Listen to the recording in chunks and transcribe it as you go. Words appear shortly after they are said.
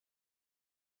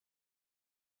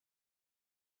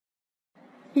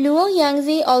Luo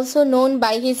Yunxi, also known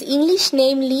by his English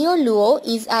name Leo Luo,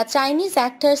 is a Chinese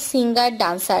actor, singer,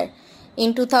 dancer.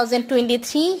 In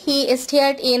 2023, he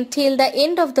starred in Till the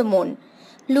End of the Moon.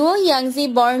 Luo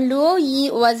Yunxi, born Luo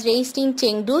Yi, was raised in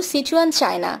Chengdu, Sichuan,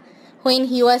 China. When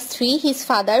he was 3, his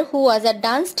father, who was a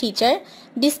dance teacher,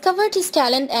 discovered his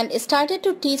talent and started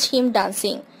to teach him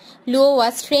dancing. Luo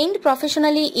was trained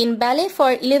professionally in ballet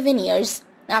for 11 years.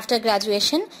 After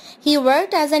graduation, he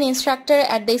worked as an instructor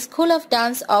at the School of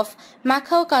Dance of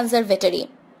Macau Conservatory.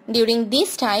 During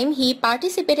this time, he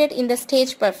participated in the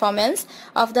stage performance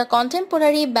of the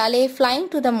contemporary ballet Flying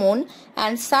to the Moon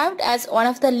and served as one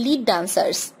of the lead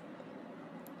dancers.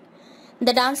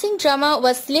 The dancing drama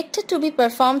was selected to be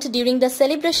performed during the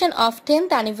celebration of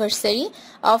 10th anniversary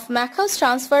of Macau's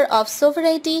transfer of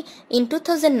sovereignty in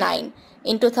 2009.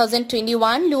 In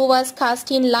 2021, Luo was cast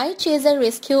in Light Chaser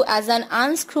Rescue as an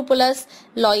unscrupulous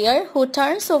lawyer who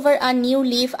turns over a new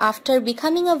leaf after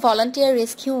becoming a volunteer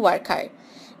rescue worker.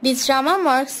 This drama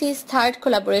marks his 3rd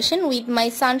collaboration with My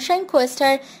Sunshine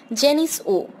co-star Janice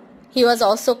Wu. He was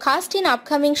also cast in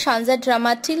upcoming Shanzha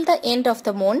drama Till the End of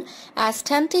the Moon as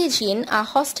Tante Jin, a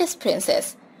hostess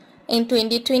princess. In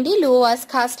 2020, Luo was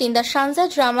cast in the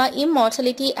Shanzha drama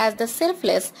Immortality as the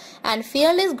selfless and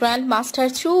fearless Grandmaster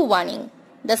True Warning.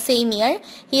 The same year,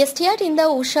 he starred in the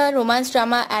Wuxia romance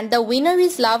drama And the Winner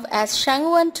is Love as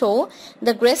Shangwan To,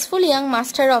 the graceful young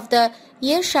master of the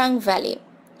Yeshang Valley.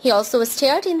 He also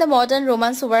starred in the modern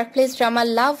romance workplace drama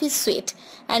Love is Sweet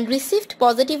and received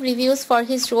positive reviews for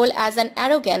his role as an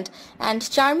arrogant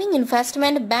and charming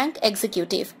investment bank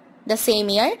executive. The same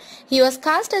year, he was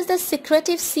cast as the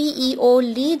secretive CEO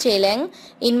Li Jieleng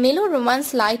in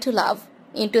melo-romance Lie to Love.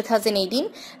 In 2018,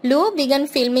 Luo began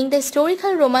filming the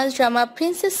historical romance drama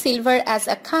Princess Silver as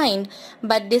a kind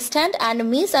but distant and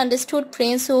misunderstood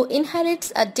prince who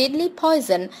inherits a deadly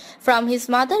poison from his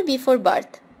mother before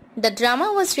birth. The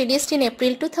drama was released in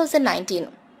April 2019.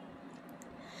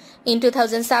 In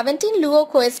 2017, Luo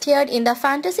co-starred in the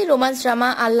fantasy romance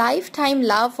drama A Lifetime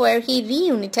Love, where he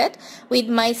reunited with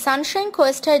My Sunshine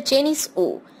co-star Janice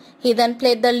Wu. He then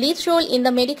played the lead role in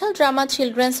the medical drama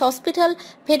Children's Hospital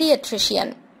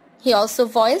Pediatrician. He also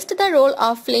voiced the role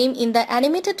of Flame in the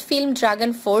animated film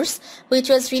Dragon Force, which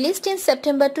was released in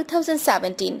September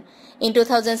 2017. In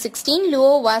 2016,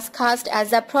 Luo was cast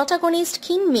as the protagonist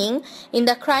Qin Ming in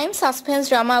the crime suspense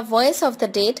drama Voice of the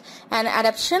Dead, an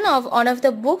adaptation of one of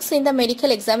the books in the medical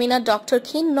examiner Dr.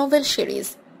 Qin novel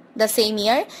series. The same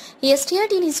year, he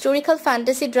starred in historical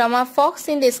fantasy drama Fox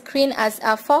in the Screen as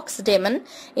a fox demon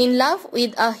in love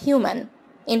with a human.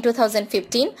 In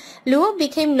 2015, Luo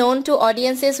became known to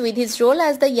audiences with his role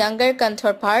as the younger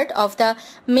counterpart of the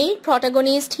male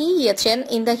protagonist He Yechen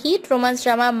in the hit romance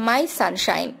drama My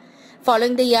Sunshine.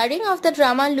 Following the airing of the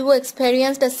drama, Luo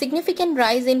experienced a significant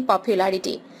rise in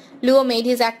popularity. Luo made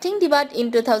his acting debut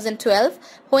in 2012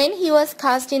 when he was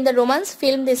cast in the romance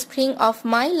film The Spring of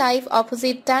My Life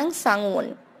opposite Tang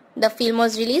Sang-won. The film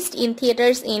was released in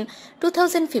theaters in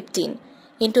 2015.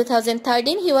 In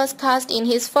 2013, he was cast in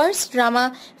his first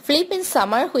drama Flip in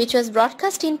Summer, which was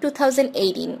broadcast in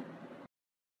 2018.